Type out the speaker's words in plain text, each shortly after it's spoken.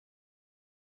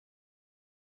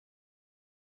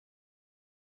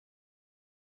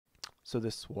So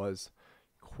this was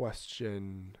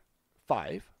question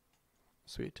 5.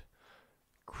 Sweet.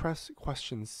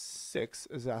 Question 6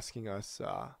 is asking us,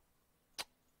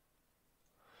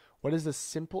 what is the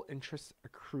simple interest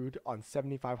accrued on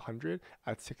 7,500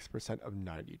 at 6% of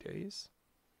 90 days?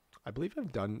 I believe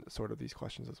I've done sort of these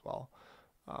questions as well.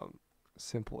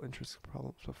 Simple interest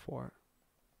problems before.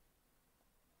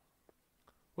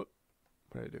 What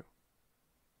did I do?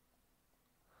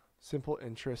 Simple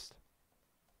interest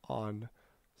on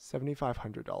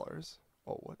 $7,500.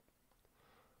 Oh, what?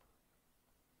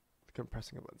 I'm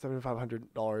pressing a button.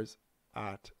 $7,500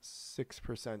 at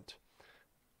 6%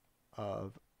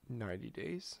 of 90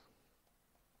 days.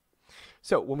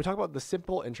 So when we talk about the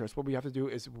simple interest, what we have to do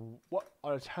is,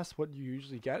 on a test, what you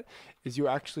usually get is you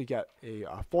actually get a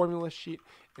formula sheet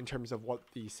in terms of what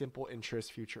the simple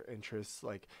interest, future interest,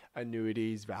 like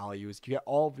annuities, values. You get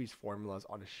all of these formulas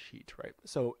on a sheet, right?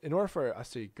 So in order for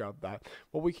us to grab that,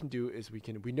 what we can do is we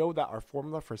know that our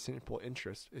formula for simple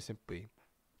interest is simply,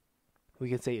 we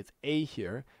can say it's A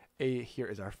here. A here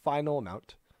is our final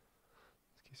amount.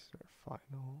 In this case, our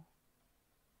final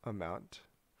amount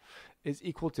is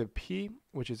equal to P,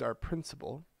 which is our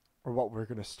principal, or what we're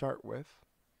going to start with.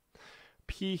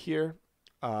 P here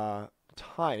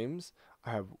times,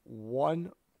 I have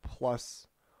 1 plus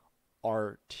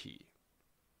RT,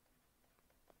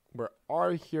 where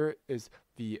R here is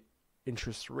the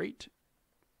interest rate,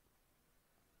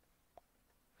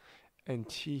 and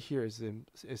T here is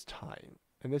time,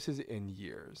 and this is in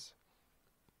years.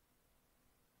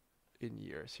 In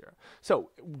years here. So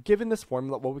given this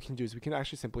formula, what we can do is we can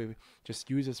actually simply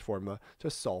just use this formula to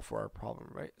solve for our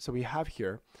problem, right? So we have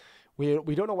here, we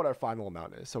don't know what our final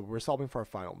amount is, so we're solving for our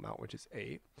final amount, which is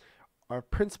A. Our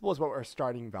principal is what our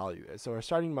starting value is. So our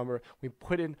starting number, we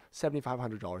put in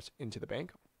 $7,500 into the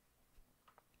bank.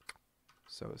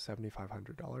 So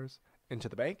 $7,500 into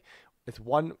the bank. It's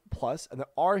 1 plus, and the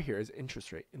R here is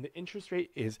interest rate. And the interest rate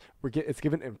is, it's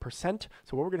given in percent.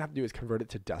 So what we're going to have to do is convert it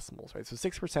to decimals, right? So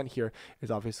 6% here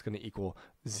is obviously going to equal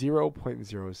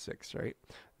 0.06, right?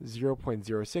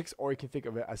 0.06, or you can think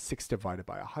of it as 6 divided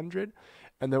by 100.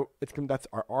 And then that's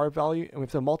our R value, and we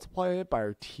have to multiply it by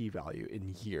our T value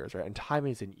in years, right? And time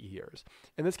is in years.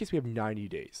 In this case, we have 90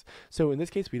 days. So in this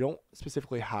case, we don't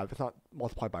specifically have, it's not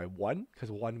multiplied by 1,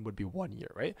 because 1 would be 1 year,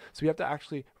 right? So we have to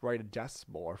actually write a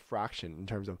decimal or fraction in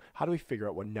terms of how do we figure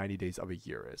out what 90 days of a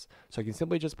year is. So I can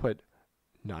simply just put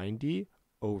 90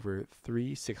 over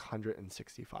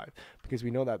 3,665, because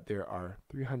we know that there are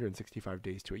 365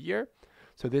 days to a year.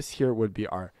 So this here would be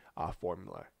our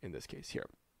formula in this case here.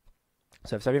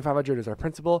 So if 7,500 is our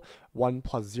principal, 1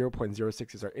 plus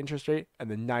 0.06 is our interest rate, and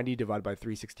then 90 divided by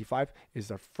 365 is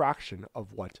a fraction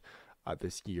of what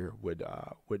this year would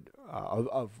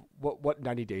of what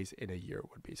 90 days in a year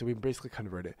would be. So we basically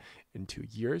convert it into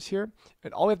years here,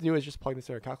 and all we have to do is just plug this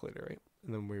in our calculator, right?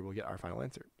 And then we will get our final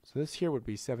answer. So this here would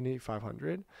be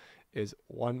 7,500 is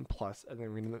 1 plus, and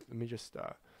then let me just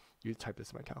type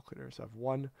this in my calculator. So I have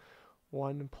 1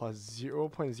 plus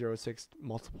 0.06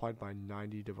 multiplied by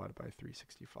 90 divided by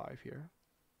 365 here.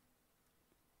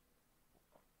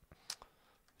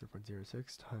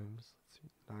 0.06 times, let's see,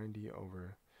 90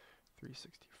 over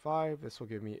 365. This will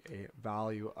give me a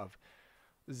value of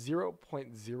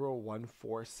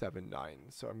 0.01479.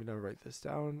 So I'm going to write this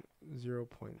down,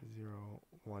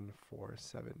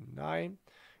 0.01479. I'm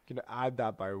going to add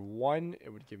that by 1. It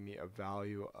would give me a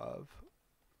value of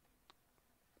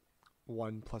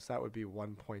 1 plus that would be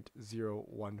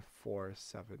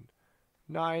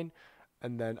 1.01479.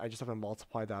 And then I just have to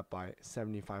multiply that by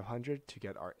 7,500 to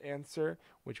get our answer,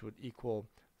 which would equal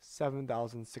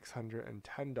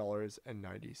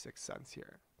 $7,610.96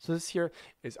 here. So this here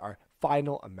is our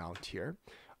final amount here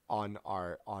on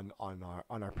our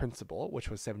principal, which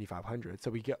was 7,500.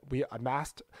 So we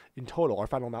amassed in total, our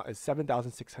final amount is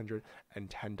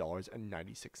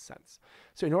 $7,610.96.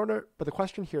 So but the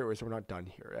question here is we're not done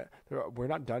here. Right? We're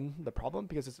not done the problem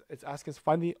because it's asking us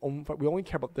we only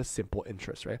care about the simple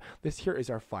interest, right? This here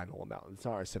is our final amount. It's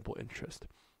not our simple interest.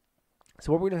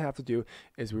 So what we're going to have to do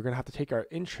is we're going to have to take our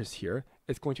interest here.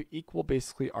 It's going to equal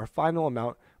basically our final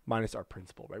amount minus our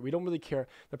principal, right? We don't really care.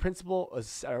 The principal was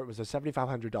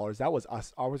 $7,500. That was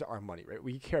us. Ours, our money, right?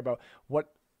 We care about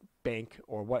what bank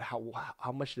or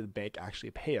how much did the bank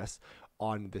actually pay us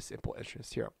on this simple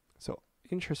interest here. So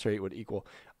interest rate would equal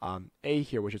A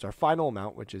here, which is our final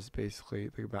amount, which is basically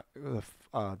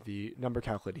the number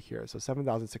calculated here. So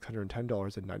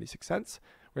 $7,610.96.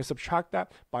 We're going to subtract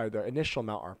that by the initial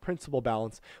amount, our principal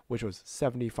balance, which was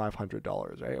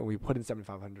 $7,500, right? And we put in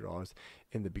 $7,500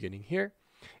 in the beginning here.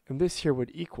 And this here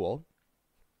would equal,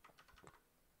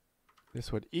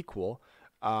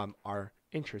 our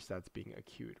interest that's being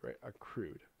accrued, right?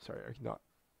 Sorry, not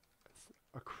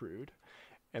accrued.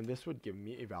 And this would give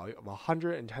me a value of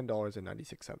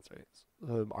 $110.96, right?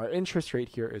 So our interest rate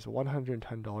here is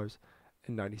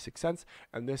 $110.96,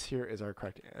 and this here is our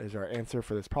answer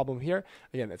for this problem here.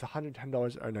 Again, it's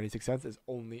 $110.96 is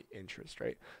only interest,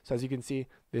 right? So as you can see,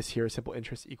 this here simple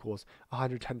interest equals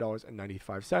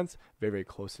 $110.95, very, very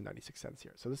close to 96 cents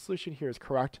here. So the solution here is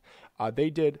correct.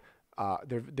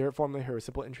 Their formula here is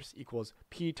simple interest equals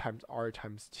P times R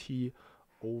times T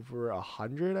over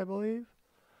 100, I believe.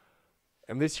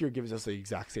 And this here gives us the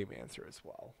exact same answer as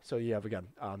well. So you have, again,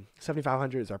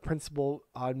 7,500 is our principal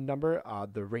number.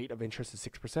 The rate of interest is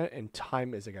 6%, and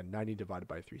time is, again, 90 divided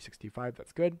by 365.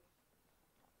 That's good.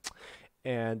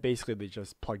 And basically, they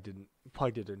just plugged it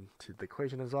into the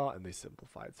equation as well, and they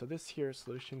simplified. So this here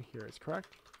solution here is correct.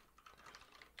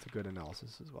 It's a good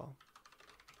analysis as well.